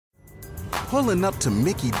Pulling up to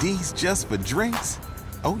Mickey D's just for drinks?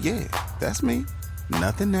 Oh yeah, that's me.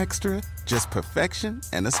 Nothing extra, just perfection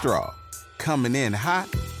and a straw. Coming in hot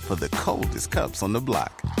for the coldest cups on the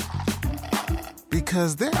block.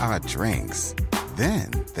 Because there are drinks.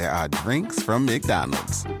 Then there are drinks from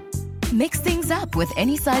McDonald's. Mix things up with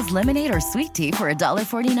any size lemonade or sweet tea for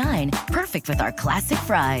 $1.49. Perfect with our classic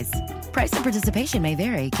fries. Price and participation may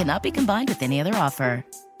vary. Cannot be combined with any other offer.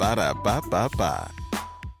 Ba-da-ba-ba-ba.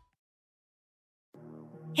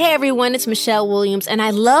 Hey everyone, it's Michelle Williams, and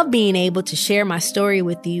I love being able to share my story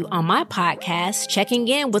with you on my podcast, Checking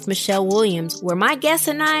In with Michelle Williams, where my guests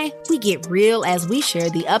and we get real as we share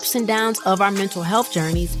the ups and downs of our mental health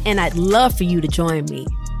journeys, and I'd love for you to join me.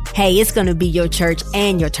 Hey, it's going to be your church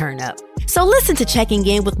and your turn up. So listen to Checking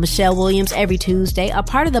In with Michelle Williams every Tuesday, a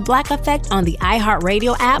part of the Black Effect on the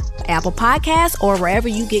iHeartRadio app, Apple Podcasts, or wherever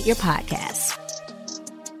you get your podcasts.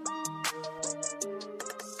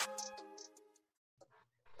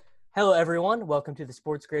 Hello, everyone. Welcome to the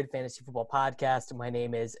Sports Grid Fantasy Football Podcast. My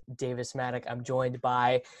name is Davis Maddock. I'm joined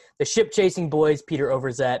by the ship-chasing boys, Peter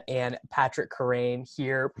Overzet and Patrick Kerrane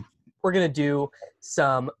here. We're going to do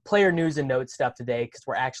some player news and notes stuff today because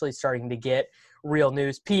we're actually starting to get real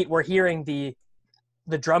news. Pete, we're hearing the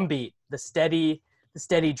drum beat, the steady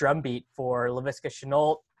drum beat for Laviska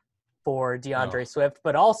Shenault, for DeAndre Swift,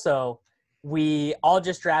 but also we all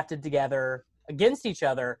just drafted together against each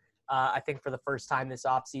other, I think for the first time this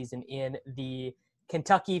offseason in the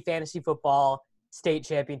Kentucky Fantasy Football State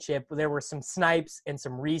Championship. There were some snipes and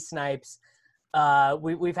some re-snipes.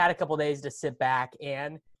 We've had a couple days to sit back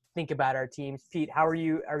and think about our teams. Pete, how are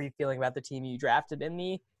you feeling about the team you drafted in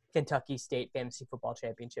the Kentucky State Fantasy Football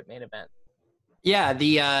Championship main event? Yeah,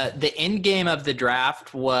 the end game of the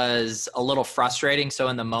draft was a little frustrating. So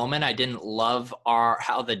in the moment, I didn't love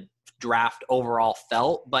how the draft overall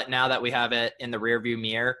felt, but now that we have it in the rearview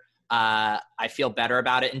mirror, I feel better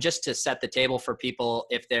about it. And just to set the table for people,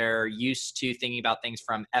 if they're used to thinking about things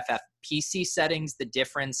from FFPC settings, the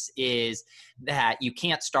difference is that you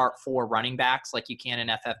can't start 4 running backs like you can in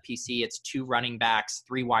FFPC. It's 2 running backs,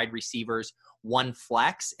 3 wide receivers, 1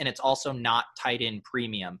 flex, and it's also not tight end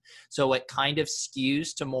premium. So it kind of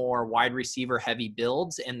skews to more wide receiver heavy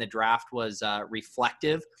builds, and the draft was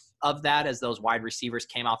reflective of that as those wide receivers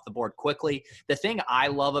came off the board quickly. The thing I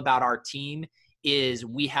love about our team is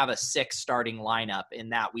we have a 6 starting lineup in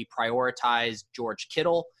that we prioritized George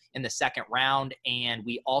Kittle in the 2nd round, and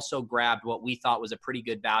we also grabbed what we thought was a pretty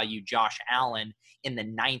good value, Josh Allen, in the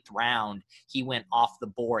 9th round. He went off the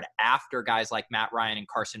board after guys like Matt Ryan and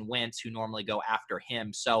Carson Wentz, who normally go after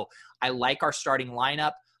him. So I like our starting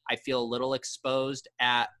lineup. I feel a little exposed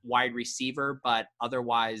at wide receiver, but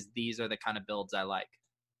otherwise these are the kind of builds I like.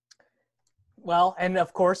 Well, and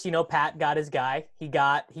of course, Pat got his guy. He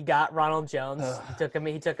got Ronald Jones. He took him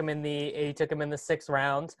in the 6th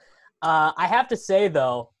round. I have to say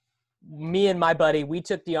though, me and my buddy, we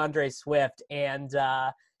took DeAndre Swift, and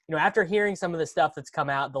after hearing some of the stuff that's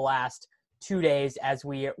come out the last 2 days, as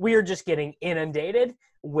we are just getting inundated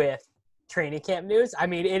with training camp news. I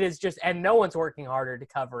mean, it is just, and no one's working harder to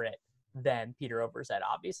cover it than Peter Overzet.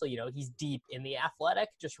 Obviously, he's deep in the Athletic,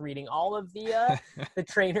 just reading all of the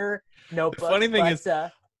trainer notebooks. The funny thing is,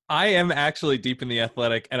 I am actually deep in the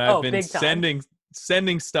Athletic, and I've been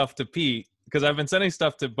sending stuff to Pete, because I've been sending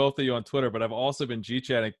stuff to both of you on Twitter, but I've also been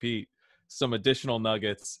G-chatting Pete some additional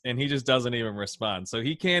nuggets, and he just doesn't even respond. So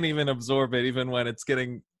he can't even absorb it, even when it's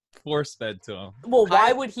getting force-fed to him. Well,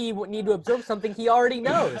 why would he need to absorb something he already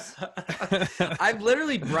knows? I'm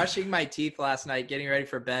literally brushing my teeth last night, getting ready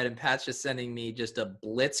for bed, and Pat's just sending me just a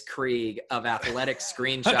blitzkrieg of Athletic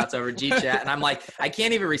screenshots over G-chat, and I'm like, I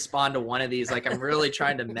can't even respond to one of these. Like, I'm really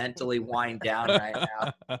trying to mentally wind down right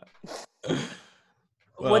now.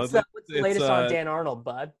 Well, what's the latest on Dan Arnold,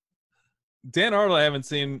 bud? Dan Arnold, I haven't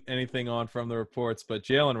seen anything on from the reports, but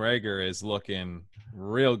Jalen Reagor is looking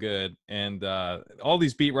real good. And all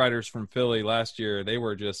these beat writers from Philly last year, they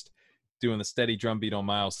were just doing the steady drumbeat on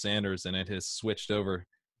Miles Sanders, and it has switched over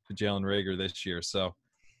to Jalen Reagor this year. So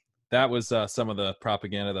that was some of the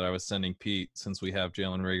propaganda that I was sending Pete, since we have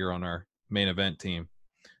Jalen Reagor on our main event team.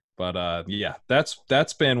 But yeah,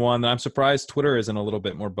 that's been one. I'm surprised Twitter isn't a little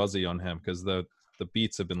bit more buzzy on him, because the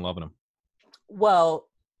beats have been loving him. Well,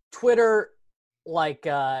 Twitter,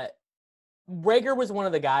 Reagor was one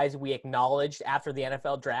of the guys we acknowledged after the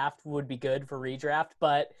NFL draft would be good for redraft.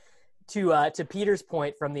 But to Peter's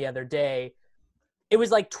point from the other day, it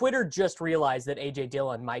was like Twitter just realized that A.J.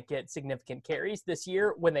 Dillon might get significant carries this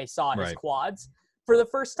year when they saw his quads for the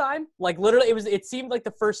first time. Like, literally, it seemed like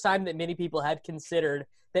the first time that many people had considered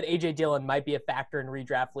that A.J. Dillon might be a factor in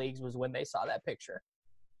redraft leagues was when they saw that picture.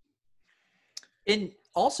 And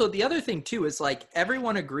also the other thing too is like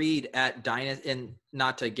everyone agreed at Dynasty, and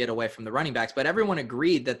not to get away from the running backs, but everyone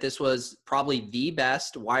agreed that this was probably the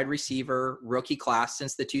best wide receiver rookie class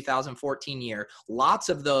since the 2014 year. Lots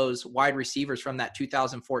of those wide receivers from that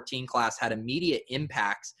 2014 class had immediate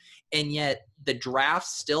impacts, and yet the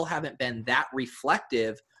drafts still haven't been that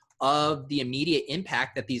reflective of the immediate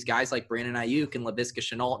impact that these guys like Brandon Ayuk and Laviska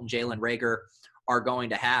Shenault and Jalen Reagor are going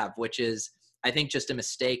to have, which is, I think, just a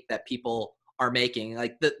mistake that people are making.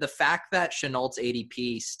 Like the fact that Chenault's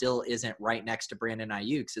ADP still isn't right next to Brandon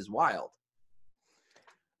Ayuk's is wild.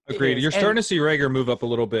 Agreed. You're starting to see Reagor move up a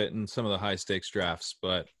little bit in some of the high stakes drafts,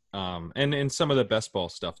 but and in some of the best ball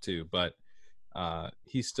stuff too, but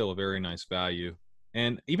he's still a very nice value.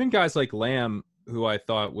 And even guys like Lamb, who I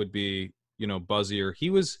thought would be, buzzier,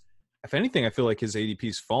 he was, if anything, I feel like his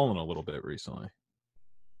ADP's fallen a little bit recently.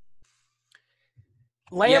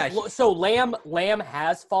 Lamb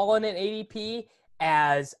has fallen in ADP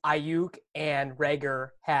as Ayuk and Reagor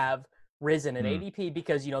have risen in ADP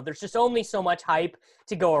because, there's just only so much hype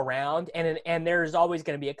to go around. And there's always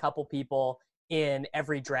going to be a couple people in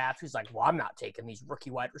every draft who's like, well, I'm not taking these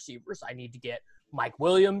rookie wide receivers. I need to get Mike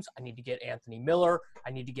Williams. I need to get Anthony Miller.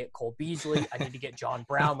 I need to get Cole Beasley. I need to get John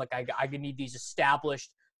Brown. Like I need these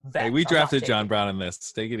established vets. Hey, we drafted John Brown in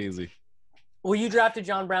this. Take it easy. Well, you drafted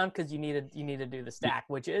John Brown because you need to do the stack,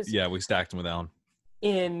 which is we stacked him with Allen.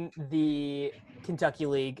 In the Kentucky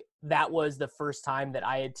League. That was the first time that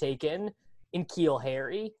I had taken N'Keal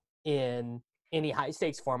Harry in any high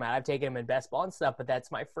stakes format. I've taken him in best ball and stuff, but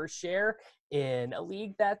that's my first share in a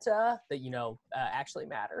league that actually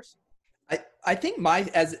matters. I think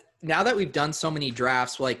now that we've done so many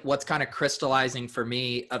drafts, like what's kind of crystallizing for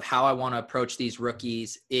me of how I want to approach these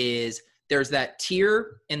rookies is there's that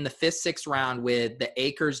tier in the 5th, 6th round with the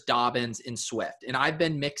Akers, Dobbins, and Swift. And I've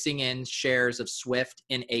been mixing in shares of Swift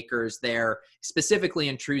and Akers there, specifically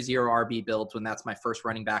in true zero RB builds when that's my first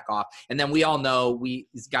running back off. And then we all know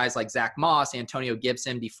these guys like Zach Moss, Antonio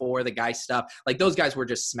Gibson before the guy stuff, like those guys were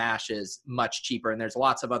just smashes much cheaper. And there's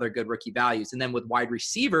lots of other good rookie values. And then with wide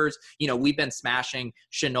receivers, we've been smashing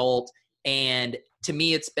Shenault. And to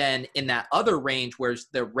me, it's been in that other range where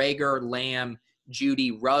the Reagor, Lamb,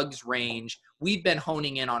 Judy, Ruggs range. We've been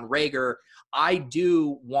honing in on Reagor. I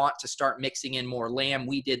do want to start mixing in more Lamb.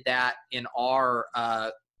 We did that in our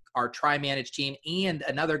tri-managed team. And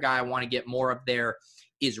another guy I want to get more of there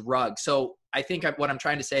is Ruggs. So I think what I'm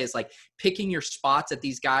trying to say is like picking your spots at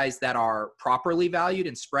these guys that are properly valued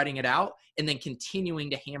and spreading it out, and then continuing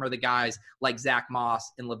to hammer the guys like Zach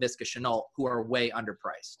Moss and Laviska Shenault who are way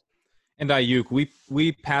underpriced. And Ayuk,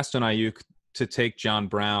 we passed on Ayuk to take John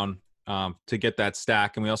Brown to get that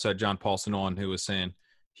stack. And we also had John Paulson on who was saying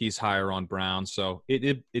he's higher on Brown. So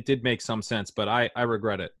it did make some sense, but I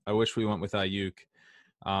regret it. I wish we went with Ayuk.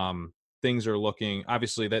 Things are looking,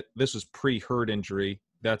 obviously that this was pre-Hurd injury.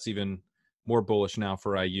 That's even more bullish now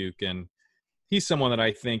for Ayuk. And he's someone that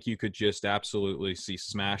I think you could just absolutely see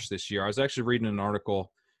smash this year. I was actually reading an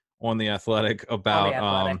article on The Athletic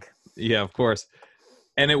about, yeah, of course.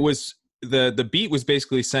 And it was, the beat was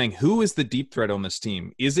basically saying, who is the deep threat on this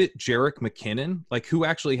team? Is it Jerick McKinnon? Like, who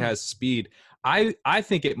actually has speed? I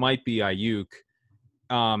think it might be Ayuk.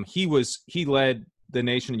 He led the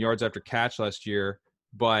nation in yards after catch last year,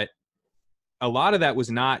 but a lot of that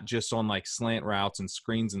was not just on like slant routes and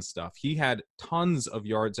screens and stuff. He had tons of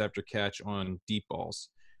yards after catch on deep balls.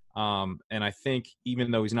 And I think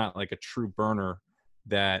even though he's not like a true burner,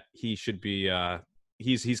 that he should be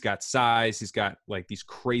he's got size. He's got like these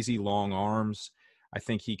crazy long arms. I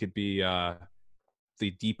think he could be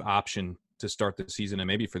the deep option to start the season and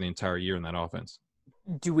maybe for the entire year in that offense.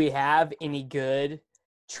 Do we have any good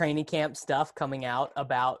training camp stuff coming out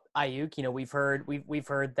about Ayuk? We've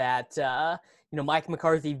heard that Mike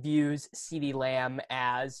McCarthy views CeeDee Lamb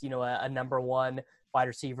as a number one wide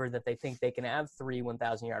receiver that they think they can have 3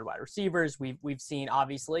 1,000-yard wide receivers. We've seen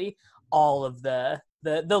obviously all of the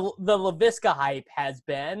Laviska hype has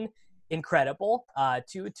been incredible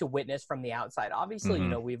to witness from the outside. Obviously,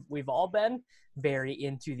 we've all been very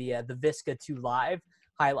into the Viska 2 Live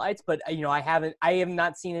highlights, but I have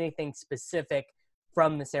not seen anything specific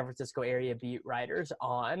from the San Francisco area beat writers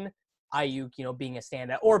on Ayuk, being a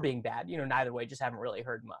standout or being bad. Neither way, just haven't really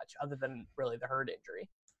heard much other than really the Hurd injury.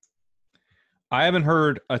 I haven't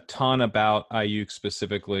heard a ton about Ayuk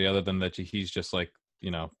specifically, other than that he's just like,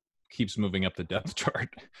 keeps moving up the depth chart.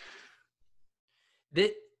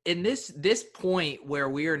 In this point where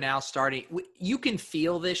we are now starting, you can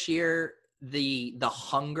feel this year the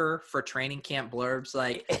hunger for training camp blurbs.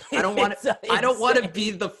 Like I don't want to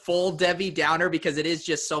be the full Debbie Downer because it is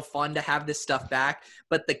just so fun to have this stuff back,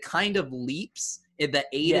 but the kind of leaps the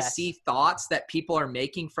A to C thoughts that people are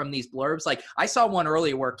making from these blurbs. Like I saw one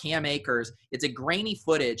earlier where Cam Akers, it's a grainy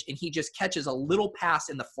footage and he just catches a little pass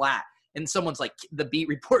in the flat. And someone's like, the beat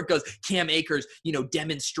report goes, Cam Akers,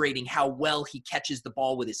 demonstrating how well he catches the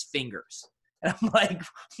ball with his fingers. And I'm like,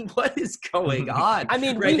 what is going on? I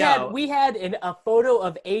mean, we had a photo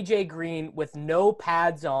of AJ Green with no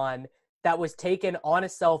pads on that was taken on a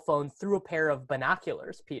cell phone through a pair of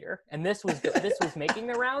binoculars, Peter. And this was making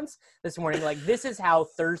the rounds this morning. Like, this is how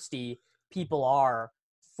thirsty people are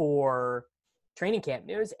for training camp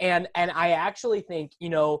news. And I actually think,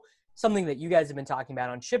 something that you guys have been talking about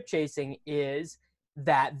on ship chasing is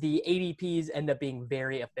that the ADPs end up being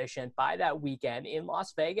very efficient by that weekend in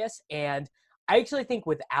Las Vegas. And I actually think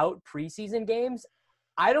without preseason games,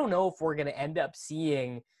 I don't know if we're going to end up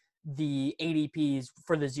seeing the ADPs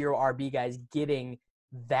for the 0 RB guys getting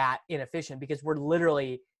that inefficient, because we're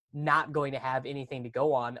literally not going to have anything to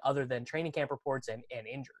go on other than training camp reports and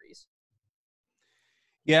injuries.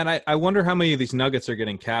 Yeah, and I wonder how many of these nuggets are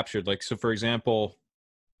getting captured. Like, so for example,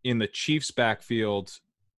 in the Chiefs backfield,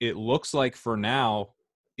 it looks like for now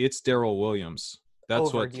it's Darrell Williams. That's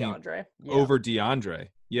over what DeAndre. Over DeAndre.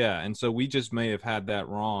 Yeah, and so we just may have had that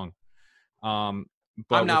wrong. But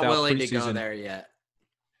I'm not willing to go there yet.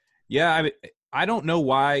 Yeah, I don't know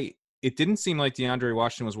why. It didn't seem like DeAndre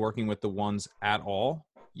Washington was working with the ones at all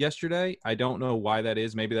yesterday. I don't know why that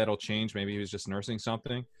is. Maybe that'll change. Maybe he was just nursing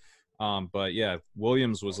something. But yeah,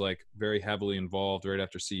 Williams was like very heavily involved right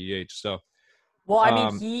after CEH. So, well, I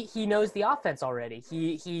mean, he knows the offense already.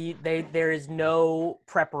 There is no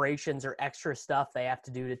preparations or extra stuff they have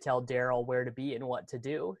to do to tell Darrell where to be and what to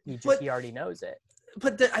do. He already knows it.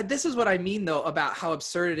 But this is what I mean, though, about how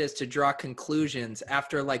absurd it is to draw conclusions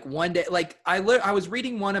after like one day. Like I was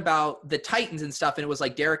reading one about the Titans and stuff, and it was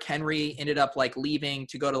like Derrick Henry ended up like leaving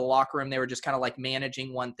to go to the locker room. They were just kind of like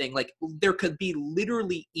managing one thing. Like there could be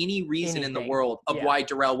literally any reason in the world of why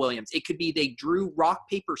Darrell Williams. It could be they drew rock,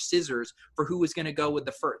 paper, scissors for who was going to go with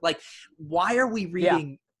the first. Like, why are we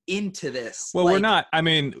reading into this? Well, we're not. I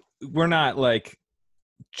mean, we're not like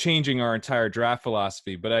changing our entire draft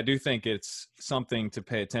philosophy, but I do think it's something to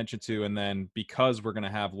pay attention to. And then because we're going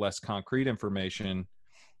to have less concrete information,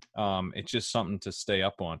 it's just something to stay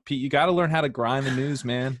up on. Pete, you got to learn how to grind the news,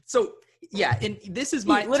 man. So yeah, and this is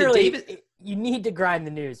you need to grind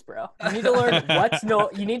the news, bro. You need to learn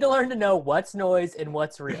you need to learn to know what's noise and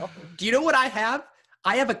what's real. Do you know what I have?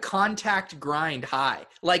 I have a contact grind high.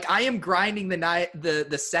 Like I am grinding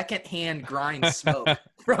the secondhand grind smoke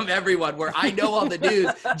from everyone, where I know all the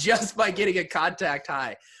news just by getting a contact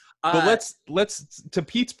high. But let's to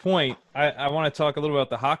Pete's point, I want to talk a little about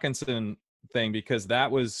the Hockenson thing, because that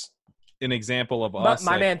was an example of us.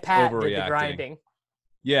 My man Pat did the grinding.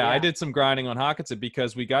 Yeah, I did some grinding on Hockenson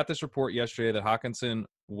because we got this report yesterday that Hockenson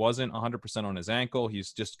wasn't 100% on his ankle.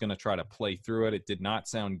 He's just going to try to play through it. It did not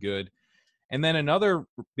sound good. And then another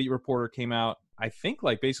beat reporter came out, I think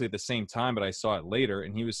like basically at the same time, but I saw it later,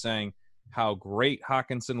 and he was saying how great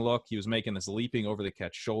Hockenson looked. He was making this leaping over the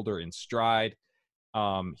catch shoulder in stride.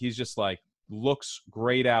 He's just like looks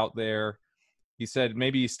great out there. He said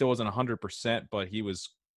maybe he still wasn't 100%, but he was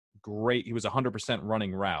great. He was 100%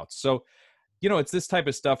 running routes. So, it's this type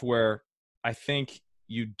of stuff where I think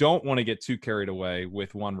you don't want to get too carried away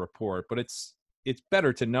with one report, but it's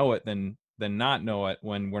better to know it than not know it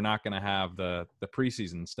when we're not going to have the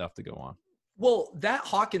preseason stuff to go on. Well, that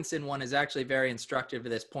Hockenson one is actually very instructive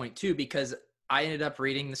at this point too, because I ended up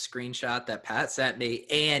reading the screenshot that Pat sent me,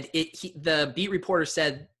 and the beat reporter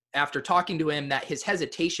said after talking to him that his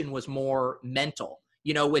hesitation was more mental.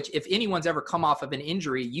 Which if anyone's ever come off of an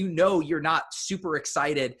injury, you're not super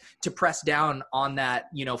excited to press down on that,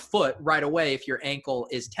 foot right away if your ankle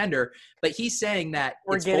is tender. But he's saying that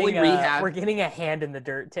it's fully rehab. We're getting a hand in the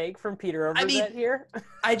dirt take from Peter Overzet here.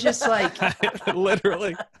 I just like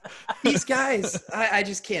literally these guys. I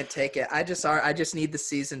just can't take it. I just need the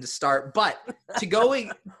season to start. But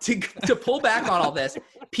to pull back on all this,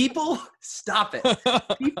 people stop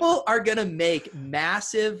it. People are gonna make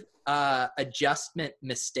massive adjustment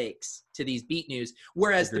mistakes to these beat news,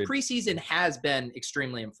 whereas the preseason has been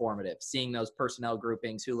extremely informative, seeing those personnel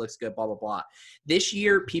groupings, who looks good, blah, blah, blah. This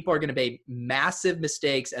year, people are going to make massive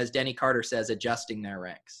mistakes, as Denny Carter says, adjusting their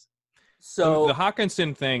ranks. So the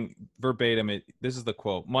Hockenson thing, verbatim, this is the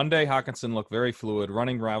quote. Monday, Hockenson looked very fluid,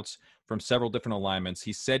 running routes from several different alignments.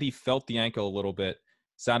 He said he felt the ankle a little bit,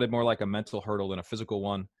 sounded more like a mental hurdle than a physical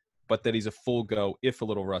one, but that he's a full go, if a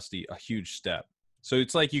little rusty, a huge step. So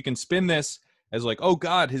it's like you can spin this as like, oh,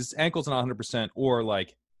 God, his ankle's not 100%, or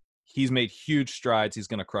like he's made huge strides. He's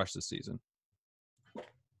going to crush this season.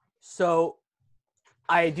 So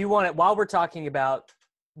I do want to, while we're talking about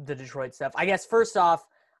the Detroit stuff. I guess first off,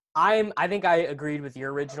 I think I agreed with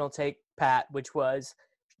your original take, Pat, which was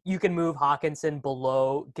you can move Hockenson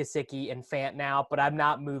below Gesicki and Fant now, but I'm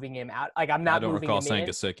not moving him out. Like I'm not I don't moving recall him saying in.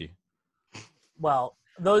 Gesicki. Well,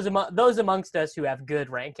 those amongst us who have good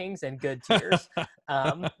rankings and good tiers,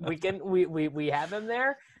 we have him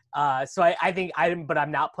there. So I think but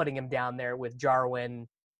I'm not putting him down there with Jarwin,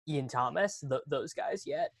 Ian Thomas, those guys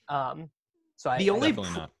yet. The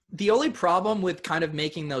only problem with kind of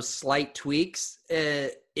making those slight tweaks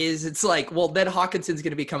is it's like, well, then Hawkinson's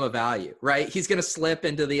going to become a value, right? He's going to slip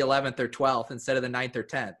into the 11th or 12th instead of the 9th or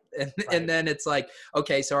 10th. And then it's like,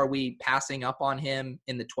 okay, so are we passing up on him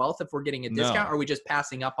in the 12th if we're getting a discount? Or are we just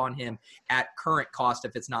passing up on him at current cost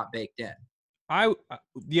if it's not baked in?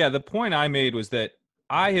 The point I made was that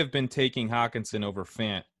I have been taking Hockenson over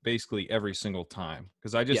Fant basically every single time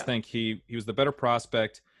because I just think he was the better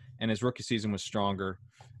prospect and his rookie season was stronger,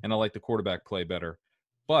 and I like the quarterback play better.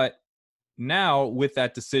 But now with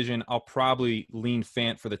that decision, I'll probably lean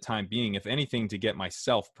Fant for the time being, if anything, to get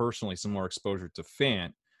myself personally some more exposure to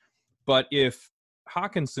Fant. But if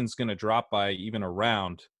Hawkinson's going to drop by even a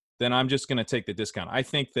round, then I'm just going to take the discount. I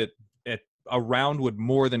think that a round would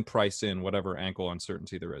more than price in whatever ankle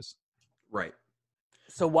uncertainty there is. Right.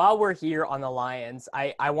 So while we're here on the Lions,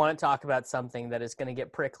 I want to talk about something that is going to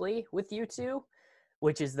get prickly with you two,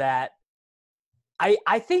 which is that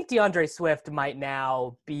I think DeAndre Swift might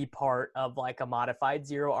now be part of like a modified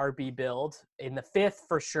 0 RB build in the 5th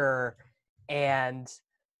for sure. And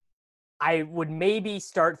I would maybe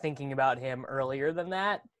start thinking about him earlier than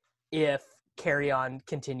that if Kerrane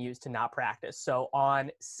continues to not practice. So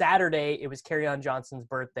on Saturday, it was Kerrane Johnson's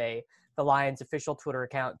birthday. The Lions official Twitter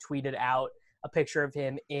account tweeted out a picture of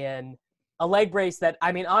him in a leg brace that,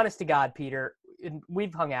 I mean, honest to God, Peter,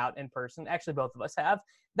 we've hung out in person. Actually, both of us have.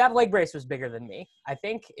 That leg brace was bigger than me, I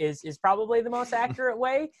think is probably the most accurate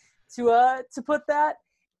way to put that.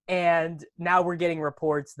 And now we're getting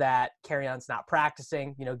reports that Kerrane's not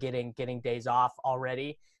practicing, getting days off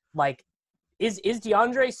already. Like, is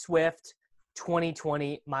DeAndre Swift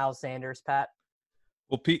 2020 Miles Sanders, Pat?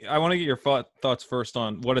 Well, Pete, I want to get your thoughts first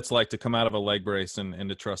on what it's like to come out of a leg brace and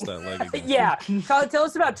to trust that leg again. Yeah. Tell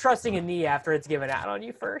us about trusting a knee after it's given out on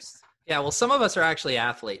you first. Yeah, well, some of us are actually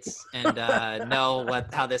athletes and know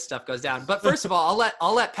how this stuff goes down. But first of all,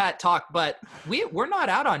 I'll let Pat talk. But we're not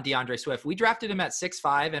out on DeAndre Swift. We drafted him at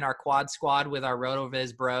 6'5" in our quad squad with our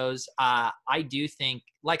RotoViz bros. I do think,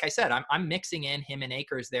 like I said, I'm mixing in him and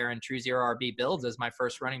Akers there in true 0 RB builds as my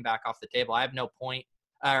first running back off the table. I have no point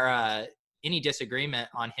or any disagreement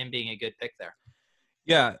on him being a good pick there.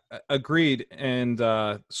 Yeah, agreed. And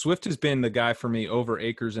Swift has been the guy for me over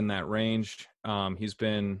Akers in that range. He's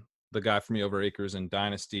been the guy for me over Akers in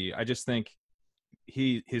Dynasty. I just think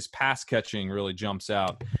his pass catching really jumps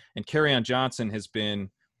out. And Kerrane Johnson has been,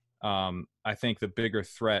 I think, the bigger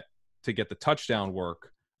threat to get the touchdown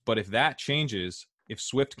work. But if that changes, if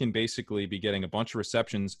Swift can basically be getting a bunch of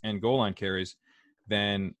receptions and goal line carries,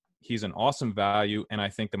 then he's an awesome value. And I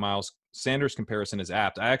think the Miles Sanders comparison is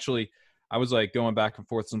apt. I was like going back and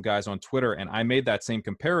forth with some guys on Twitter, and I made that same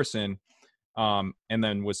comparison and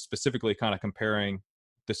then was specifically kind of comparing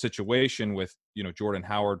the situation with, Jordan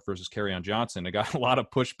Howard versus Kerrane Johnson. I got a lot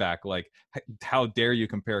of pushback, like, how dare you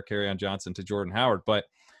compare Kerrane Johnson to Jordan Howard? But,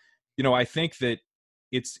 I think that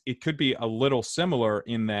it could be a little similar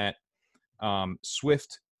in that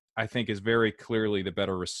Swift, I think, is very clearly the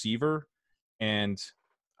better receiver. And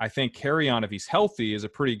I think Kerrane, if he's healthy, is a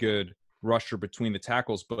pretty good rusher between the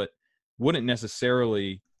tackles, but wouldn't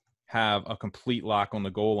necessarily have a complete lock on the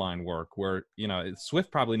goal line work where,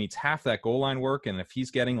 Swift probably needs half that goal line work. And if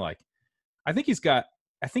he's getting I think he's got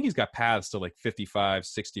paths to 55,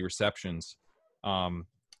 60 receptions.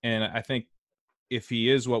 And I think if he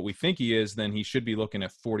is what we think he is, then he should be looking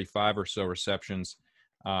at 45 or so receptions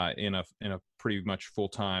in a pretty much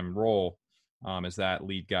full-time role as that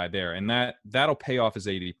lead guy there. And that'll pay off his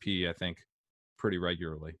ADP, I think, pretty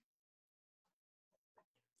regularly.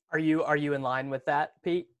 Are you in line with that,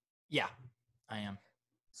 Pete? Yeah, I am.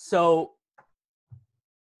 So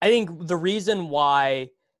I think the reason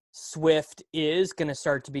why Swift is going to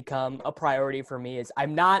start to become a priority for me is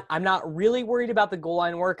I'm not really worried about the goal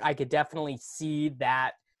line work. I could definitely see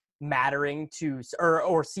that mattering to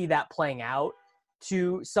or see that playing out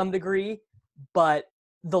to some degree, but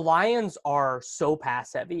the Lions are so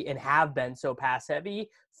pass heavy and have been so pass heavy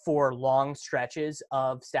for long stretches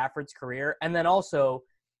of Stafford's career. And then also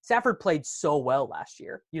Stafford played so well last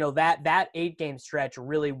year. That 8-game stretch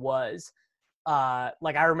really was I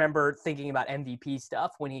remember thinking about MVP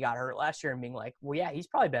stuff when he got hurt last year and being like, well, yeah, he's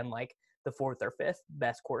probably been the 4th or 5th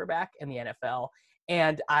best quarterback in the NFL.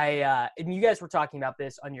 And and you guys were talking about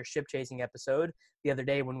this on your ship chasing episode the other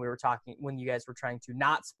day when you guys were trying to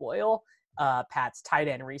not spoil Pat's tight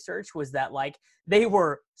end research, was that like they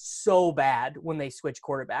were so bad when they switched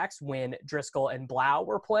quarterbacks when Driscoll and Blau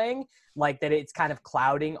were playing, like that it's kind of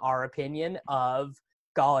clouding our opinion of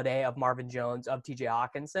Galladay, of Marvin Jones, of TJ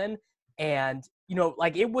Hockenson. And,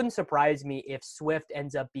 like it wouldn't surprise me if Swift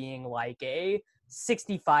ends up being like a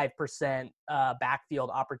 65% backfield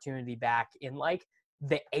opportunity back in like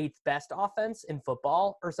the 8th best offense in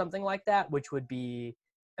football or something like that, which would mean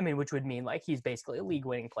like he's basically a league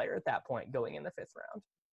winning player at that point going in the 5th round.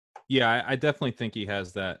 Yeah, I definitely think he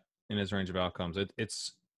has that in his range of outcomes.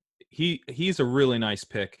 He's a really nice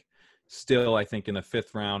pick still, I think, in the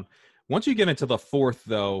 5th round. Once you get into the 4th,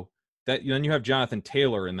 though, then you have Jonathan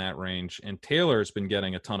Taylor in that range, and Taylor's been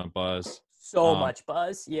getting a ton of buzz. So much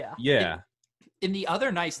buzz, yeah. Yeah. And the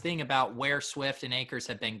other nice thing about where Swift and Akers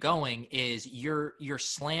have been going is you're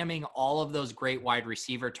slamming all of those great wide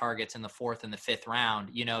receiver targets in the 4th and the 5th round.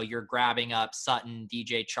 You're grabbing up Sutton,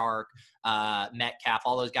 DJ Chark, Metcalf,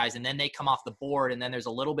 all those guys, and then they come off the board, and then there's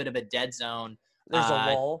a little bit of a dead zone. There's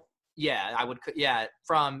a lull. Yeah,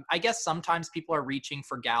 I guess sometimes people are reaching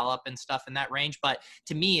for Gallup and stuff in that range, but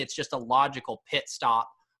to me, it's just a logical pit stop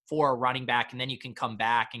for a running back, and then you can come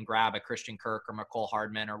back and grab a Christian Kirk or McCole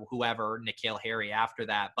Hardman or whoever, N'Keal Harry after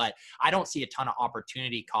that. But I don't see a ton of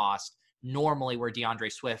opportunity cost normally where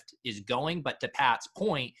DeAndre Swift is going. But to Pat's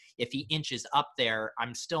point, if he inches up there,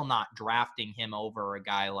 I'm still not drafting him over a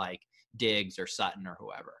guy like Diggs or Sutton or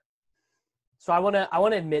whoever. So I want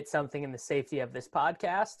to admit something in the safety of this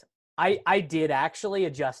podcast. I did actually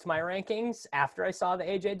adjust my rankings after I saw the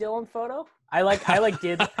AJ Dillon photo. I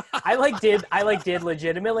did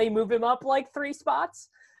legitimately move him up like 3 spots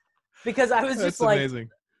because I was just That's like, amazing.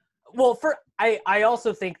 Well, I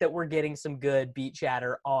also think that we're getting some good beat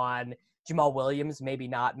chatter on Jamal Williams maybe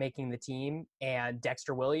not making the team and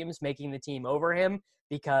Dexter Williams making the team over him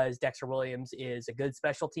because Dexter Williams is a good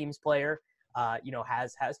special teams player.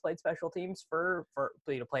 Has played special teams for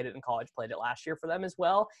played it in college, played it last year for them as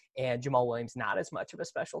well. And Jamal Williams, not as much of a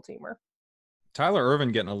special teamer. Tyler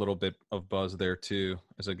Ervin getting a little bit of buzz there too,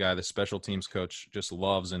 as a guy the special teams coach just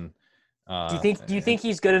loves. And do you think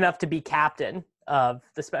he's good enough to be captain of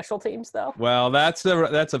the special teams though? Well, that's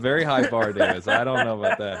a very high bar, Davis. I don't know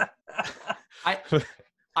about that.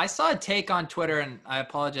 I saw a take on Twitter, and I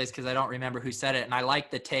apologize because I don't remember who said it. And I like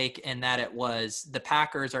the take in that it was the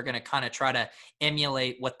Packers are going to kind of try to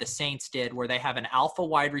emulate what the Saints did, where they have an alpha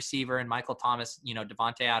wide receiver and Michael Thomas,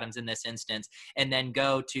 Devontae Adams in this instance, and then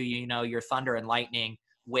go to, your Thunder and Lightning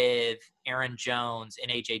with Aaron Jones and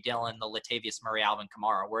AJ Dillon, the Latavius Murray, Alvin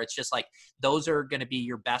Kamara, where it's just like those are going to be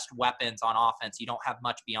your best weapons on offense. You don't have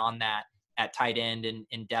much beyond that at tight end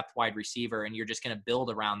and depth wide receiver, and you're just going to build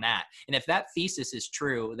around that. And if that thesis is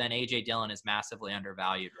true, then A.J. Dillon is massively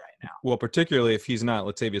undervalued right now. Well, particularly if he's not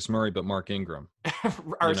Latavius Murray, but Mark Ingram.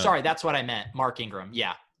 Sorry, that's what I meant. Mark Ingram,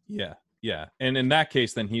 yeah. Yeah. And in that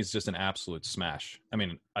case, then he's just an absolute smash. I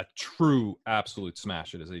mean, a true absolute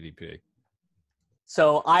smash at his ADP.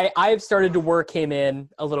 So I've started to work him in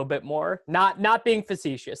a little bit more, not being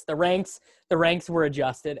facetious. The ranks were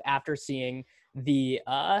adjusted after seeing the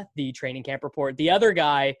training camp report. The other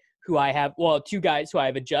guy who I have, two guys who I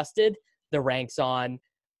have adjusted the ranks on,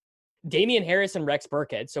 Damian Harris and Rex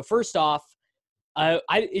Burkhead. So first off,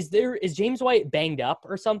 is James White banged up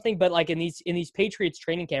or something? But like in these Patriots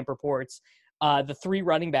training camp reports, the 3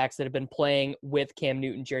 running backs that have been playing with Cam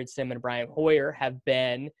Newton, Jared Stidham, and Brian Hoyer have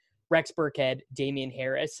been Rex Burkhead, Damian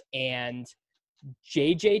Harris, and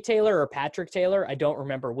JJ Taylor or Patrick Taylor. I don't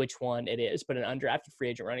remember which one it is, but an undrafted free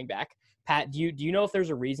agent running back. Pat, do you know if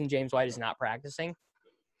there's a reason James White is not practicing?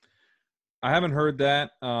 I haven't heard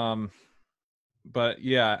that. But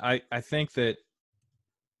yeah, I think that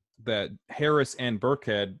Harris and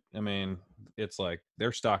Burkhead, I mean, it's like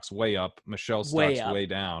their stock's way up. Michelle's stock's way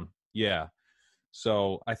down. Yeah.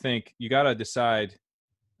 So I think you got to decide.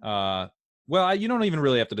 You don't even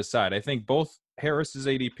really have to decide. I think both Harris's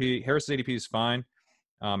ADP is fine.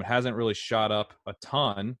 It hasn't really shot up a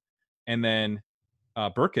ton. And then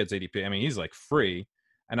Burkhead's ADP, I mean, he's like free.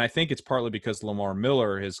 And I think it's partly because Lamar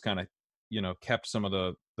Miller has kind of, kept some of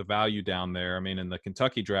the value down there. I mean, in the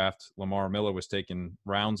Kentucky draft, Lamar Miller was taken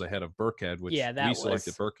rounds ahead of Burkhead, which we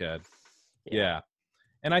selected Burkhead. Yeah.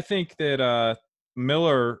 And I think that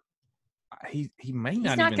Miller, he may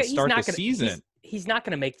not even start the season. He's not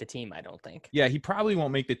going to make the team, I don't think. Yeah, he probably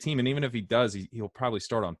won't make the team. And even if he does, he'll probably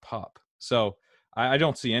start on PUP. So I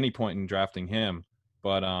don't see any point in drafting him.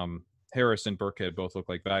 But Harris and Burkhead both look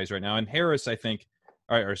like values right now. And Harris, I think,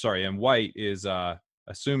 and White is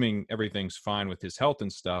assuming everything's fine with his health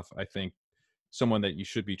and stuff. I think someone that you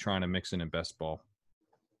should be trying to mix in best ball.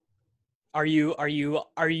 Are you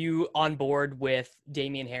on board with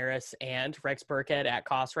Damian Harris and Rex Burkhead at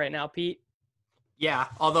cost right now, Pete? Yeah,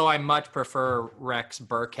 although I much prefer Rex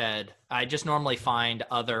Burkhead. I just normally find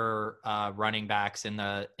other running backs in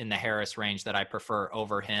the Harris range that I prefer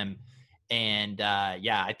over him. And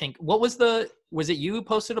I think was it you who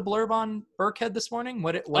posted a blurb on Burkhead this morning?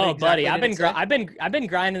 What Oh, exactly buddy, I've did been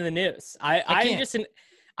grinding the news.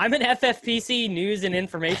 I'm an FFPC news and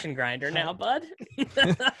information grinder now, bud.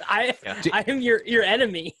 I am your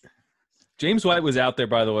enemy. James White was out there,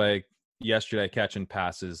 by the way, yesterday catching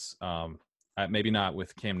passes. Maybe not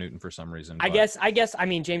with Cam Newton for some reason. I guess. I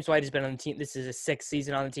mean, James White has been on the team. This is his 6th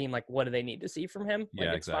season on the team. Like, what do they need to see from him? Like,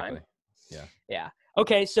 yeah, exactly. Fine. Yeah.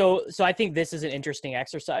 Okay, so I think this is an interesting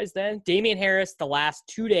exercise then. Damian Harris, the last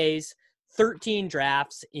 2 days, 13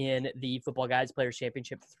 drafts in the Football Guys Players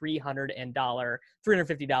Championship,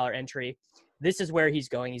 $350 entry. This is where he's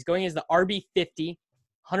going. He's going as the RB50,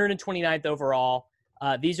 129th overall.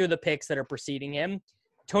 These are the picks that are preceding him.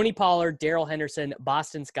 Tony Pollard, Darrell Henderson,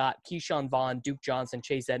 Boston Scott, Keyshawn Vaughn, Duke Johnson,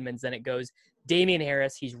 Chase Edmonds. Then it goes Damian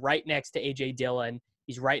Harris. He's right next to A.J. Dillon.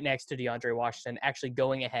 He's right next to DeAndre Washington, actually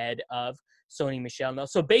going ahead of Sony Michel. No,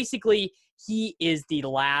 so basically he is the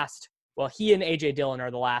last, he and A.J. Dillon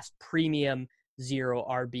are the last premium 0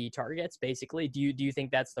 RB targets, basically. Do you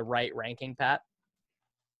think that's the right ranking, Pat?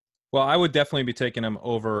 Well, I would definitely be taking him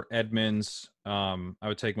over Edmonds. I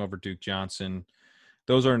would take him over Duke Johnson.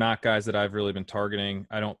 Those are not guys that I've really been targeting.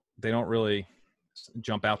 They don't really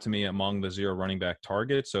jump out to me among the 0 running back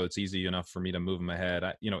targets, so it's easy enough for me to move them ahead.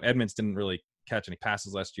 Edmonds didn't really catch any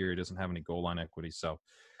passes last year. He doesn't have any goal line equity, so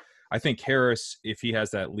I think Harris, if he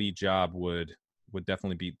has that lead job, would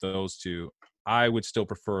definitely beat those two. I would still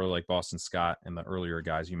prefer like Boston Scott and the earlier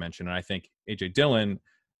guys you mentioned, and I think A.J. Dillon,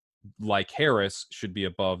 like Harris, should be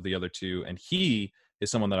above the other two, and he is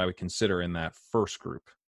someone that I would consider in that first group.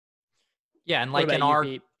 Yeah, and like in our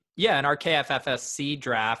KFFSC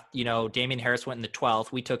draft, Damian Harris went in the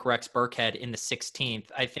 12th. We took Rex Burkhead in the 16th.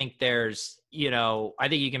 I think I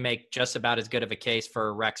think you can make just about as good of a case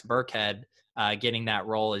for Rex Burkhead getting that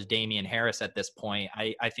role as Damian Harris at this point.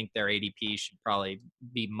 I think their ADP should probably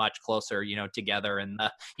be much closer, together in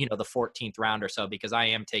the, the 14th round or so, because I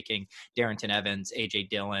am taking Darrington Evans, A.J.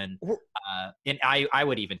 Dillon, and I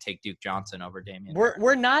would even take Duke Johnson over Damian Harris.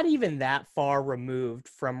 We're not even that far removed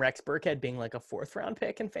from Rex Burkhead being like a 4th round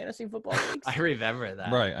pick in fantasy football leagues. I remember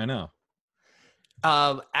that. Right, I know.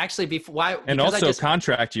 Actually,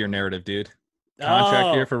 contract year narrative, dude.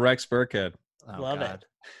 Contract year for Rex Burkhead. Love it.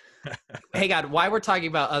 Hey, God, while we're talking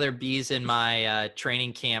about other bees in my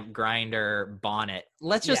training camp grinder bonnet,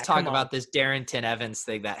 let's just talk about this Darrington Evans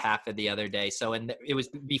thing that happened the other day. So it was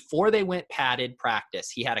before they went padded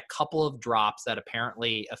practice. He had a couple of drops that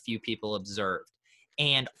apparently a few people observed.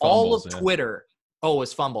 And all of Twitter, it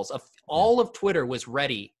was fumbles. All of Twitter was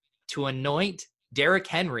ready to anoint Derrick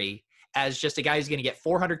Henry as just a guy who's going to get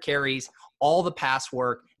 400 carries, all the pass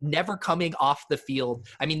work, never coming off the field.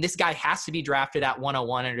 I mean, this guy has to be drafted at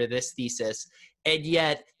 101 under this thesis. And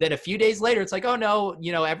yet then a few days later, it's like, oh no,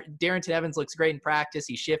 Darrington Evans looks great in practice.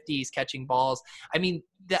 He's shifty. He's catching balls. I mean,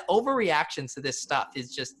 the overreactions to this stuff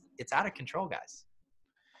is just, it's out of control, guys.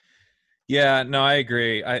 Yeah, no, I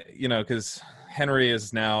agree. Because Henry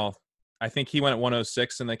is now, I think he went at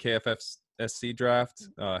 106 in the KFFSC draft.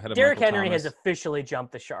 Derrick Henry has officially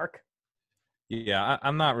jumped the shark. Yeah,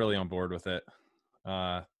 I'm not really on board with it.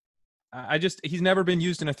 He's never been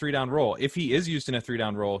used in a 3-down role. If he is used in a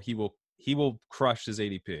 3-down role, he will crush his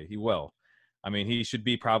ADP. He will. I mean, he should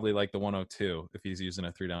be probably like the 102 if he's used in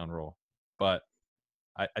a 3-down role. But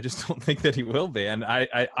I just don't think that he will be. And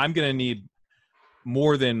I'm going to need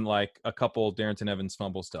more than like a couple Darrington Evans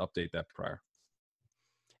fumbles to update that prior.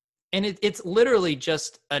 And it's literally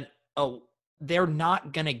just they're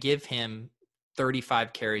not going to give him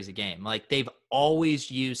 35 carries a game. Like, they've always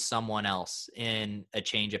used someone else in a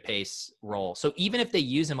change of pace role. So even if they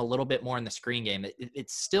use him a little bit more in the screen game, it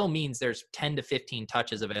still means there's 10 to 15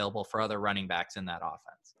 touches available for other running backs in that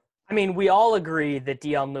offense. I mean, we all agree that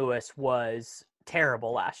Dion Lewis was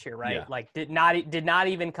terrible last year, right? Yeah. Like, did not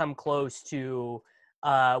even come close to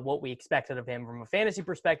what we expected of him from a fantasy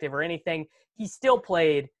perspective or anything. He still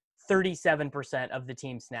played 37% of the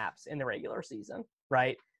team snaps in the regular season,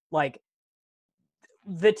 right? Like,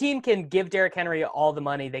 the team can give Derrick Henry all the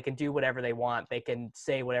money. They can do whatever they want. They can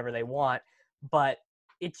say whatever they want, but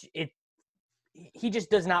he just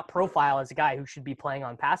does not profile as a guy who should be playing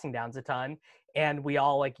on passing downs a ton. And we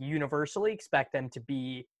all universally expect them to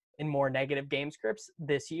be in more negative game scripts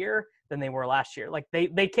this year than they were last year. Like,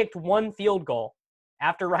 they kicked one field goal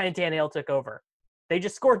after Ryan Tannehill took over. They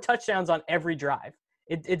just scored touchdowns on every drive.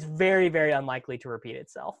 It's very, very unlikely to repeat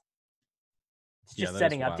itself. It's just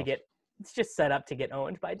it's just set up to get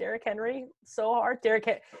owned by Derrick Henry so hard.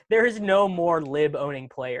 There is no more lib owning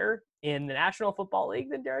player in the National Football League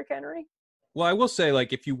than Derrick Henry. Well, I will say,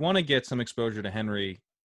 like, if you want to get some exposure to Henry,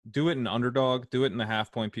 do it in underdog, do it in the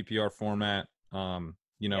half-point PPR format,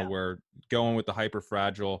 where going with the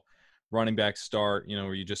hyper-fragile running back start,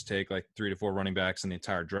 where you just take like 3 to 4 running backs in the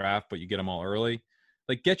entire draft, but you get them all early.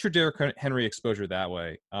 Like, get your Derrick Henry exposure that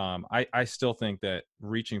way. I still think that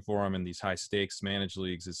reaching for him in these high-stakes managed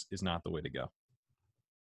leagues is not the way to go.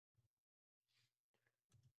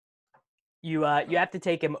 You have to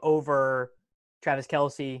take him over Travis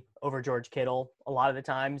Kelce, over George Kittle a lot of the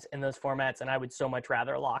times in those formats, and I would so much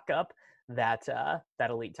rather lock up that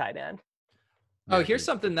elite tight end. Oh, here's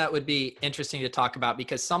something that would be interesting to talk about,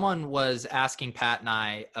 because someone was asking Pat and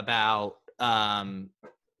I about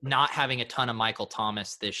not having a ton of Michael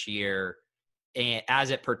Thomas this year, and as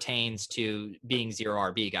it pertains to being zero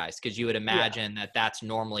RB guys, because you would imagine that that's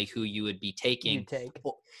normally who you would be taking.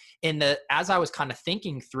 As I was kind of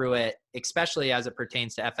thinking through it, especially as it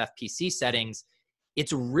pertains to FFPC settings,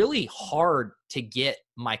 it's really hard to get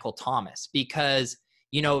Michael Thomas because,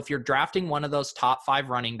 if you're drafting one of those top 5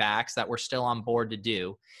 running backs that we're still on board to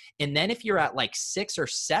do, and then if you're at like 6 or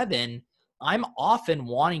 7, I'm often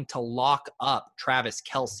wanting to lock up Travis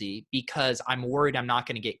Kelce because I'm worried I'm not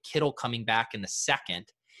going to get Kittle coming back in the second.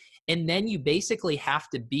 And then you basically have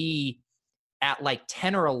to be at like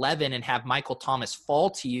 10 or 11 and have Michael Thomas fall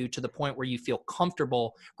to you to the point where you feel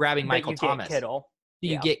comfortable grabbing Michael Thomas.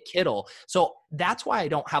 You get Kittle. So that's why I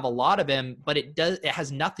don't have a lot of him, but it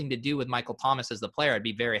has nothing to do with Michael Thomas as the player. I'd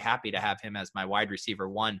be very happy to have him as my wide receiver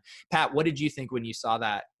 1. Pat, what did you think when you saw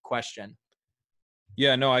that question?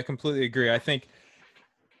 Yeah, no, I completely agree. I think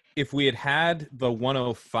if we had the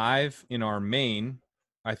 105 in our main,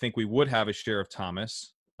 I think we would have a share of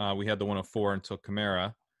Thomas. We had the 104 until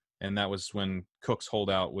Kamara, and that was when Cook's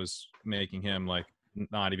holdout was making him like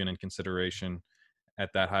not even in consideration at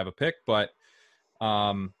that high of a pick. But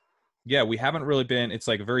we haven't really been. It's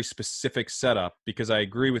like a very specific setup, because I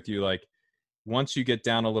agree with you. Like, once you get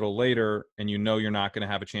down a little later and you're not going to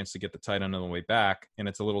have a chance to get the tight end on the way back, and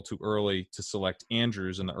it's a little too early to select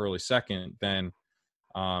Andrews in the early second, then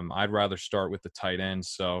I'd rather start with the tight end.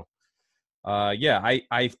 So,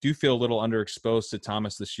 I do feel a little underexposed to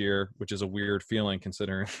Thomas this year, which is a weird feeling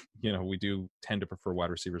considering, we do tend to prefer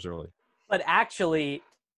wide receivers early. But actually,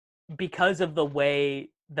 because of the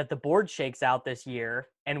way that the board shakes out this year,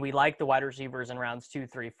 and we like the wide receivers in rounds 2,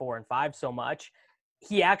 3, 4, and 5 so much,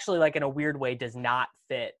 he actually, like, in a weird way, does not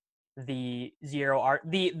fit the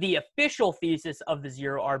the official thesis of the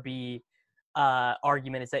zero RB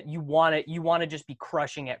argument is that you want to just be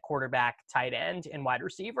crushing at quarterback, tight end, and wide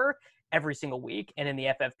receiver every single week. And in the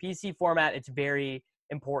FFPC format, it's very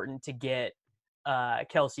important to get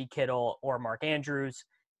Kelce, Kittle, or Mark Andrews.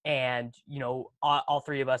 And, all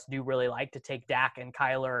 3 of us do really like to take Dak and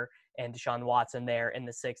Kyler and Deshaun Watson there in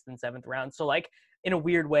the 6th and 7th round. So, like, in a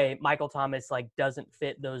weird way, Michael Thomas, like, doesn't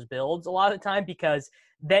fit those builds a lot of the time, because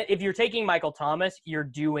that if you're taking Michael Thomas, you're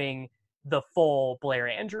doing the full Blair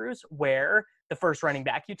Andrews, where the first running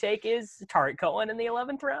back you take is Tariq Cohen in the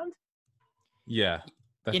 11th round. Yeah,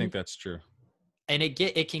 I think that's true. And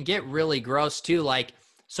it can get really gross too. Like,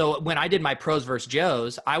 so when I did my pros versus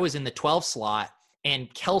Joes, I was in the 12 slot,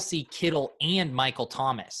 and Kelce, Kittle, and Michael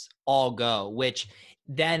Thomas all go, which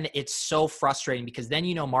then it's so frustrating, because then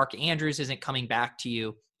Mark Andrews isn't coming back to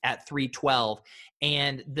you at 312.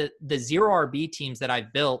 And the zero RB teams that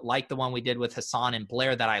I've built, like the one we did with Hassan and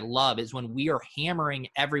Blair that I love, is when we are hammering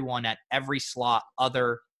everyone at every slot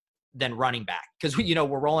other than running back. Because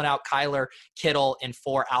we're rolling out Kyler, Kittle, and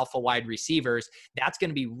 4 alpha wide receivers. That's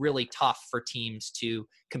going to be really tough for teams to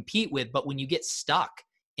compete with. But when you get stuck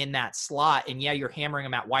in that slot, and you're hammering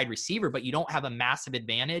them at wide receiver, but you don't have a massive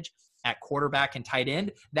advantage at quarterback and tight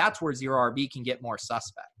end, that's where zero RB can get more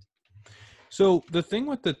suspect. So the thing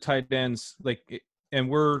with the tight ends, and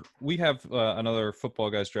we have another football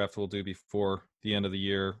guys draft we'll do before the end of the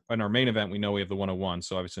year. In our main event, we know we have the 101,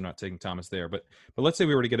 so obviously not taking Thomas there. But let's say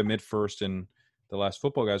we were to get a mid first in the last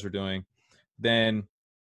football guys we're doing, then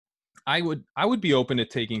I would be open to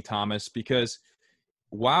taking Thomas, because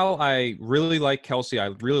while I really like Kelce,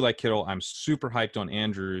 I really like Kittle, I'm super hyped on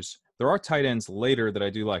Andrews. There are tight ends later that I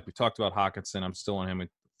do like. We talked about Hockenson. I'm still on him.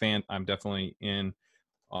 I'm definitely in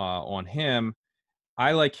on him.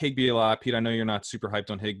 I like Higbee a lot. Pete, I know you're not super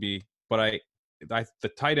hyped on Higbee, but the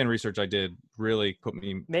tight end research I did really put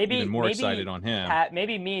me even more excited on him. Pat,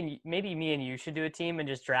 maybe me and you should do a team and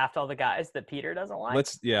just draft all the guys that Peter doesn't like.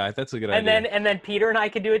 That's a good idea. And then Peter and I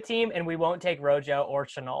could do a team, and we won't take Rojo or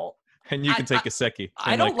Chenault. And you can take Gesicki.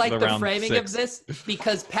 I don't like the framing of this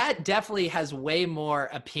because Pat definitely has way more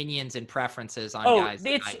opinions and preferences on guys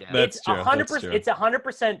than I do. That's true. 100%. It's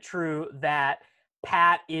 100% true that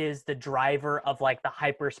Pat is the driver of like the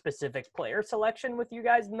hyper specific player selection with you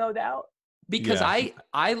guys, no doubt. Because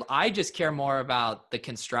I just care more about the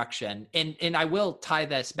construction. And I will tie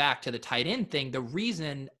this back to the tight end thing. The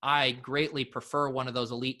reason I greatly prefer one of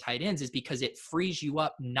those elite tight ends is because it frees you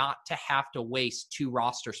up not to have to waste 2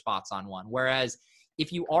 roster spots on one. Whereas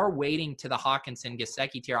if you are waiting to the Hockenson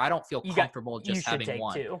Gesicki tier, I don't feel comfortable just having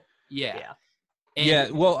one. 2. Yeah.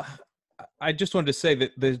 Well, I just wanted to say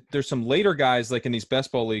that there's some later guys like in these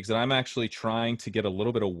best ball leagues that I'm actually trying to get a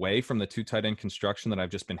little bit away from the 2 tight end construction that I've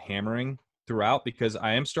just been hammering throughout, because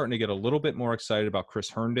I am starting to get a little bit more excited about Chris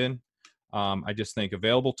Herndon. I just think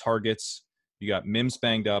available targets. You got Mims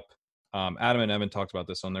banged up. Adam and Evan talked about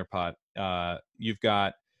this on their pod. You've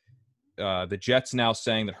got the Jets now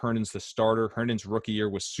saying that Herndon's the starter. Herndon's rookie year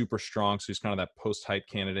was super strong, so he's kind of that post-hype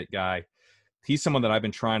candidate guy. He's someone that I've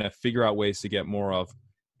been trying to figure out ways to get more of.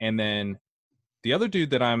 And then the other dude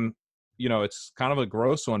that I'm, it's kind of a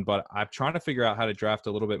gross one, but I'm trying to figure out how to draft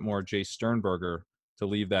a little bit more Jay Sternberger to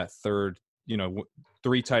leave that third,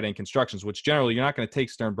 3 tight end constructions, which generally you're not going to take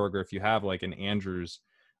Sternberger if you have like an Andrews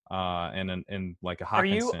and like a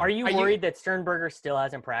Hockenson. Are you worried that Sternberger still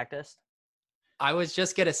hasn't practiced? I was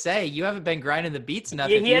just going to say, you haven't been grinding the beats enough.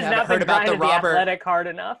 Yeah, he has not been grinding the athletic hard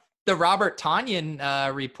enough. The Robert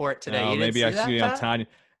Tonyan report today. Oh, maybe I should be on Tonyan.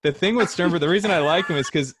 The thing with Sternberger, the reason I like him is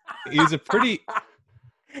because he's a pretty.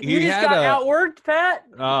 You just got outworked, Pat.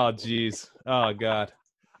 Oh, geez. Oh, God.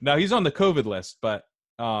 No, he's on the COVID list, but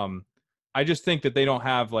I just think that they don't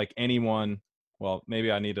have like anyone. Well,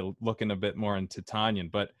 maybe I need to look in a bit more into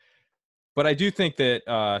Tonyan, but I do think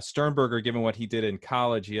that Sternberger, given what he did in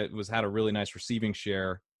college, he had a really nice receiving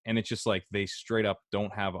share, and it's just like they straight up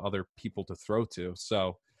don't have other people to throw to.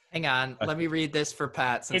 So. Hang on, let me read this for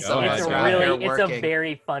Pat. It's a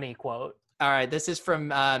very funny quote. All right, this is from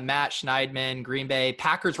Matt Schneidman, Green Bay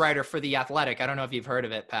Packers writer for The Athletic. I don't know if you've heard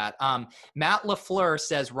of it, Pat. Matt LaFleur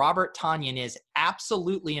says Robert Tonyan is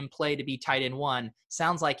absolutely in play to be tight end 1.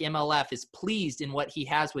 Sounds like MLF is pleased in what he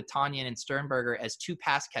has with Tonyan and Sternberger as 2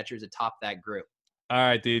 pass catchers atop that group. All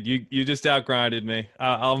right, dude, you just outgrinded me.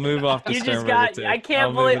 I'll move off to Sternberger. I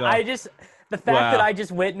can't believe the fact that I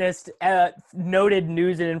just witnessed noted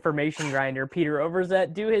news and information grinder Peter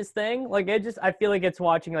Overzet do his thing. Like I feel like it's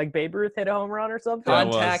watching like Babe Ruth hit a home run or something.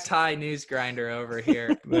 Contact high news grinder over here.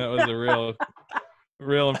 That was a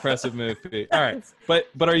real impressive move, Pete. All right, but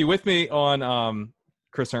are you with me on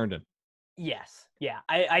Chris Herndon? Yes, yeah.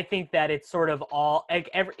 I think that it's sort of all like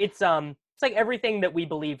it's like everything that we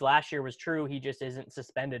believed last year was true. He just isn't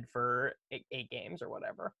suspended for 8 games or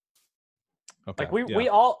whatever. Okay. Like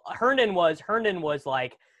Herndon was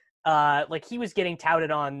like he was getting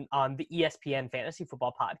touted on the ESPN fantasy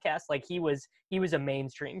football podcast. Like he was a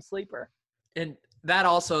mainstream sleeper. And that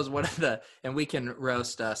also is one of and we can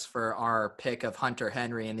roast us for our pick of Hunter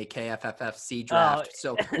Henry in the KFFFC draft.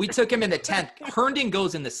 So we took him in the 10th. Herndon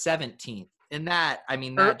goes in the 17th. And that, I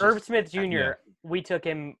mean, Irv Smith Jr., we took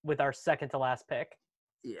him with our second to last pick.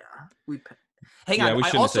 Yeah. Hang on. I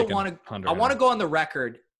also want to go on the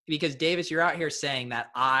record, because Davis, you're out here saying that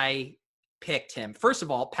I picked him. First of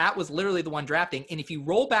all, Pat was literally the one drafting. And if you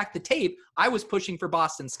roll back the tape, I was pushing for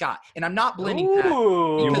Boston Scott. And I'm not blaming Pat.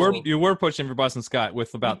 You were pushing for Boston Scott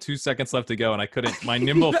with about 2 seconds left to go. And I couldn't, my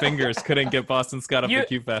nimble fingers couldn't get Boston Scott up the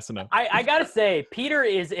queue fast enough. I got to say, Peter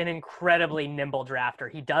is an incredibly nimble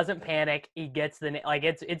drafter. He doesn't panic. He gets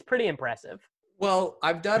it's pretty impressive. Well,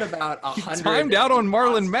 I've done about 100. You timed out on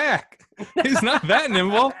Marlon Mack. He's not that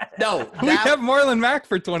nimble. No. We have Marlon Mack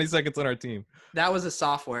for 20 seconds on our team. That was a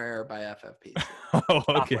software error by FFP. Oh,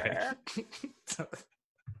 okay.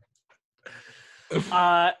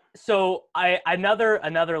 So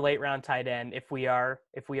another late round tight end. If we are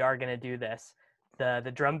gonna do this,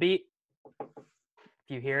 the drum beat. If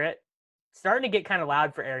you hear it, it's starting to get kind of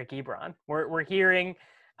loud for Eric Ebron. We're hearing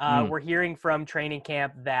from training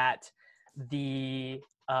camp that the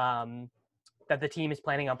team is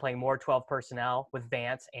planning on playing more 12 personnel with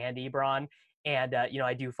Vance and Ebron. And,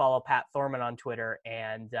 I do follow Pat Thorman on Twitter,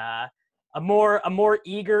 and a more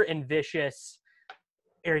eager and vicious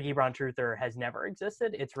Eric Ebron truther has never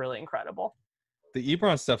existed. It's really incredible. The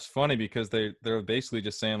Ebron stuff's funny because they're basically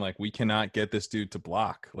just saying, like, we cannot get this dude to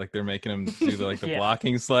block. Like, they're making him do the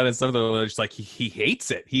blocking sled and stuff. They're just like, he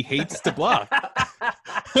hates it. He hates to block.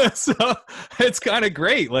 So it's kind of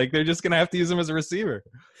great. Like they're just going to have to use him as a receiver.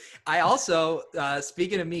 I also,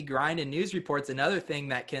 speaking of me grinding news reports, another thing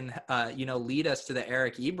that can, lead us to the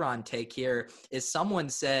Eric Ebron take here is someone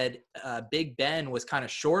said Big Ben was kind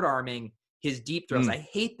of short arming his deep throws. I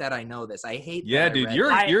hate that I know this. I hate Yeah, that. dude,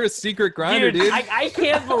 you're a secret grinder, dude. I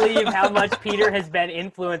can't believe how much Peter has been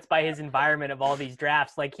influenced by his environment of all these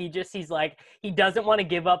drafts. Like he doesn't want to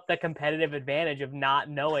give up the competitive advantage of not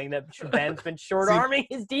knowing that Ben's been short arming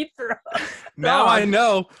his deep throws. Now I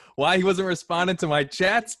know why he wasn't responding to my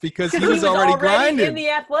chats, because he was already grinding in the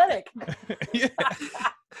Athletic. Yeah.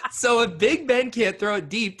 So if Big Ben can't throw it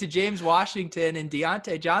deep to James Washington and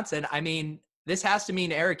Deontay Johnson, I mean, this has to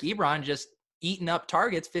mean Eric Ebron just eating up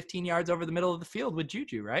targets 15 yards over the middle of the field with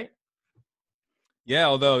Juju, right? Yeah,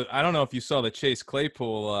 although I don't know if you saw the Chase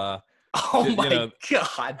Claypool. God,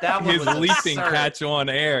 that one his was leaping absurd. catch on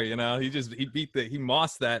air. He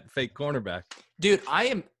mossed that fake cornerback. Dude,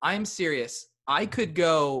 I'm serious. I could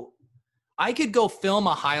go film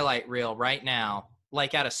a highlight reel right now,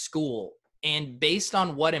 like at a school. And based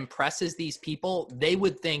on what impresses these people, they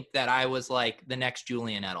would think that I was like the next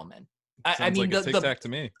Julian Edelman. Sounds like a tic-tac to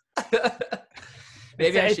me.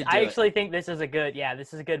 Maybe I should do it. actually think this is a good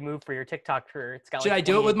move for your TikTok career. It's got Should like I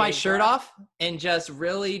do it with my 28 shirt likes. off and just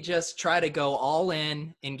really just try to go all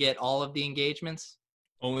in and get all of the engagements?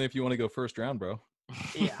 Only if you want to go first round, bro.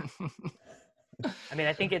 Yeah. I mean,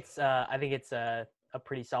 I think it's a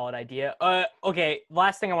pretty solid idea. Okay,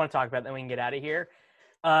 last thing I want to talk about, then we can get out of here.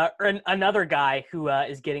 Another guy who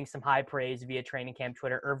is getting some high praise via training camp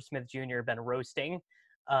Twitter, Irv Smith Jr., been roasting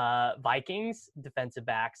Vikings defensive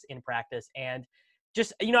backs in practice. And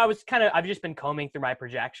just, I've just been combing through my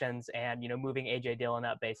projections and, moving AJ Dillon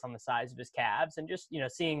up based on the size of his calves and just,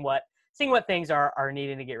 seeing what things are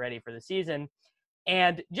needing to get ready for the season.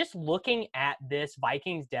 And just looking at this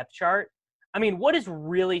Vikings depth chart, I mean, what is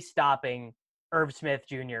really stopping Irv Smith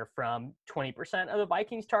Jr. from 20% of the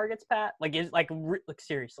Vikings targets, Pat?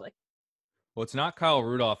 Seriously. Well, it's not Kyle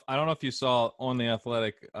Rudolph. I don't know if you saw on the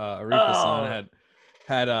Athletic, Arif Hassan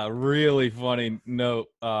had a really funny note.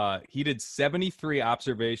 He did 73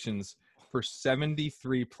 observations for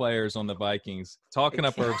 73 players on the Vikings, talking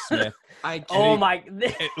up Irv Smith.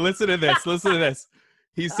 Listen to this.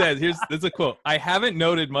 He says, this is a quote: "I haven't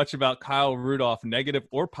noted much about Kyle Rudolph, negative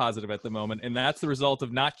or positive at the moment, and that's the result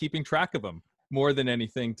of not keeping track of him more than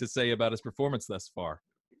anything to say about his performance thus far."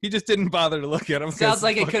 He just didn't bother to look at him. Sounds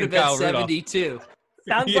like it could have been 72.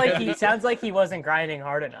 Sounds like he wasn't grinding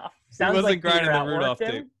hard enough. Sounds he wasn't like grinding Peter the Rudolph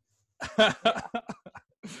outworked him.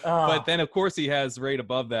 tape. But then, of course, he has right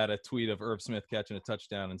above that a tweet of Irv Smith catching a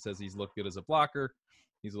touchdown and says he's looked good as a blocker.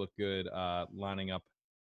 He's looked good lining up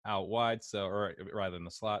out wide, or rather in the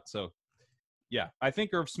slot. So, yeah, I think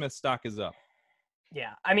Irv Smith's stock is up.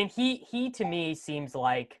 Yeah, I mean, he to me seems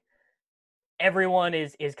like everyone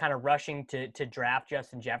is kind of rushing to draft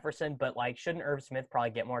Justin Jefferson, but like, shouldn't Irv Smith probably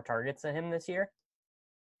get more targets than him this year?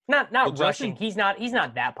 Not rushing. He's not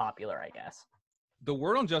that popular, I guess. The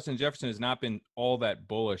word on Justin Jefferson has not been all that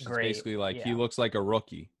bullish. It's basically like he looks like a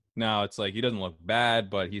rookie. Now it's like he doesn't look bad,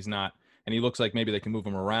 but he's not, and he looks like maybe they can move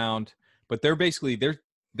him around. But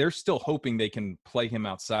they're still hoping they can play him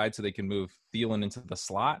outside so they can move Thielen into the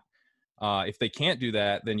slot. If they can't do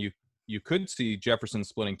that, then you could see Jefferson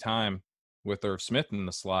splitting time with Irv Smith in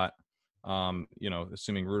the slot.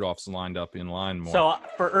 Assuming Rudolph's lined up in line more. So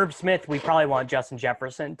for Irv Smith, we probably want Justin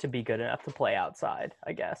Jefferson to be good enough to play outside,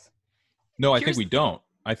 I guess. No, I think we don't.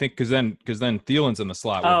 I think because then Thielen's in the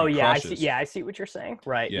slot. I see what you're saying.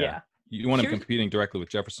 Right. Yeah. You want him competing directly with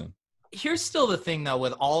Jefferson. Here's still the thing, though,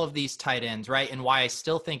 with all of these tight ends, right? And why I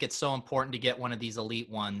still think it's so important to get one of these elite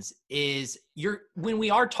ones is when we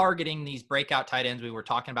are targeting these breakout tight ends, we were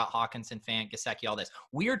talking about Hockenson, Fant, Gesicki, all this.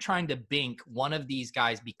 We are trying to bank one of these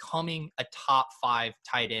guys becoming a top 5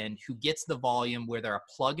 tight end who gets the volume where they're a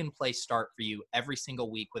plug-and-play start for you every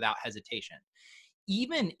single week without hesitation.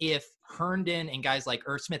 Even if Herndon and guys like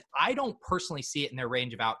Irv Smith, I don't personally see it in their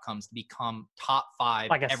range of outcomes to become top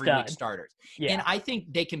 5 every week starters. Yeah. And I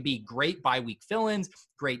think they can be great bye-week fill-ins,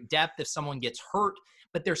 great depth if someone gets hurt,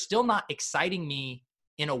 but they're still not exciting me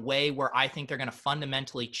in a way where I think they're going to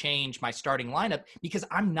fundamentally change my starting lineup because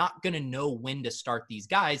I'm not going to know when to start these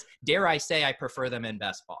guys. Dare I say I prefer them in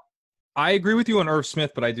best ball. I agree with you on Irv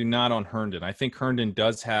Smith, but I do not on Herndon. I think Herndon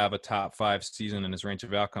does have a top 5 season in his range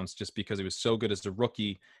of outcomes just because he was so good as a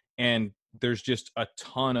rookie. And there's just a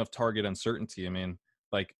ton of target uncertainty. I mean,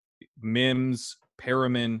 like Mims,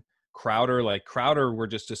 Perriman, Crowder, we're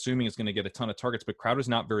just assuming is going to get a ton of targets, but Crowder's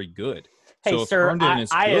not very good. Hey, so sir, Herndon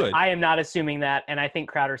is good. I am not assuming that, and I think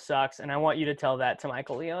Crowder sucks, and I want you to tell that to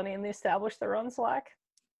Michael Leone and the Establish the Run Slack.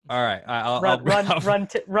 All right.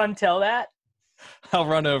 Run. Tell that. I'll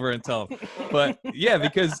run over and tell them. But yeah,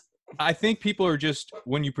 because I think people are just,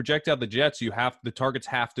 when you project out the Jets, the targets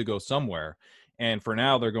have to go somewhere. And for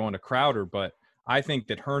now, they're going to Crowder. But I think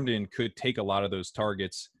that Herndon could take a lot of those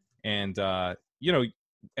targets. And,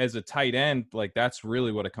 as a tight end, like that's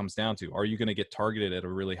really what it comes down to. Are you going to get targeted at a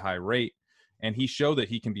really high rate? And he showed that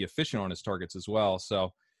he can be efficient on his targets as well.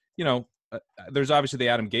 So, there's obviously the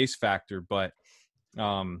Adam Gase factor, but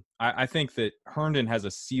I think that Herndon has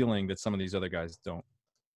a ceiling that some of these other guys don't.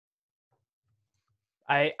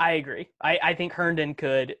 I agree. I think Herndon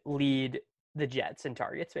could lead the Jets in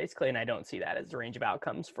targets, basically, and I don't see that as the range of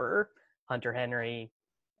outcomes for Hunter Henry.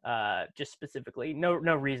 Just specifically, no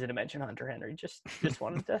reason to mention Hunter Henry. Just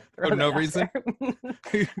wanted to throw that no out reason.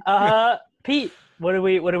 Pete, what do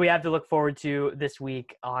we have to look forward to this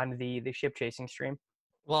week on the ship chasing stream?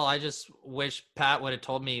 Well, I just wish Pat would have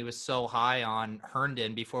told me he was so high on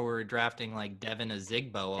Herndon before we were drafting like Devin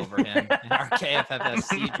Azigbo over him in our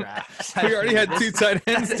KFFSC draft. We already had two tight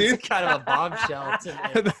ends, dude. It's kind of a bombshell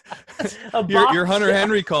to me. Your Hunter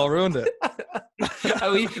Henry call ruined it.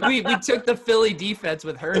 we took the Philly defense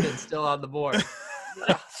with Herndon still on the board.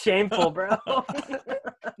 Shameful, bro.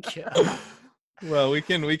 Well, we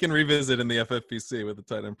can revisit in the FFPC with the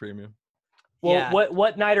tight end premium. Well, yeah.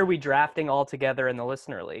 What night are we drafting all together in the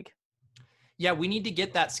listener league? Yeah, we need to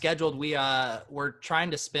get that scheduled. We're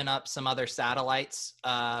trying to spin up some other satellites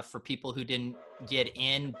for people who didn't get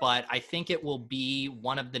in, but I think it will be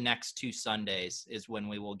one of the next 2 Sundays is when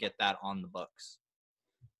we will get that on the books.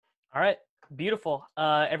 All right, beautiful.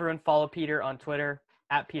 Everyone follow Peter on Twitter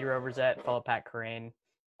at Peter Overzet. Follow Pat Kerrane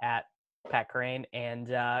at Pat Kerrane, and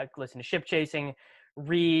listen to Ship Chasing.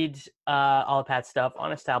 Read all of Pat's stuff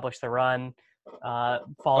on Establish the Run.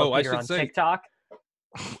 Follow Peter on TikTok.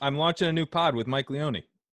 I'm launching a new pod with Mike Leone.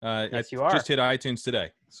 Yes, you are. Just hit iTunes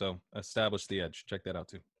today. So Establish the Edge. Check that out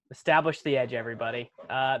too. Establish the Edge, everybody.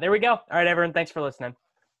 There we go. All right, everyone. Thanks for listening.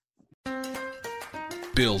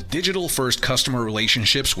 Build digital-first customer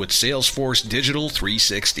relationships with Salesforce Digital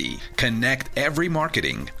 360. Connect every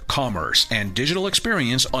marketing, commerce, and digital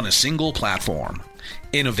experience on a single platform.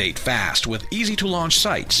 Innovate fast with easy-to-launch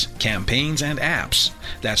sites, campaigns, and apps.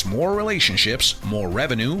 That's more relationships, more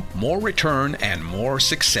revenue, more return, and more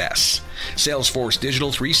success. Salesforce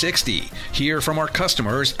Digital 360. Hear from our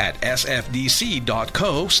customers at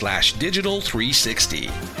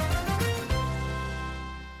sfdc.co/digital360.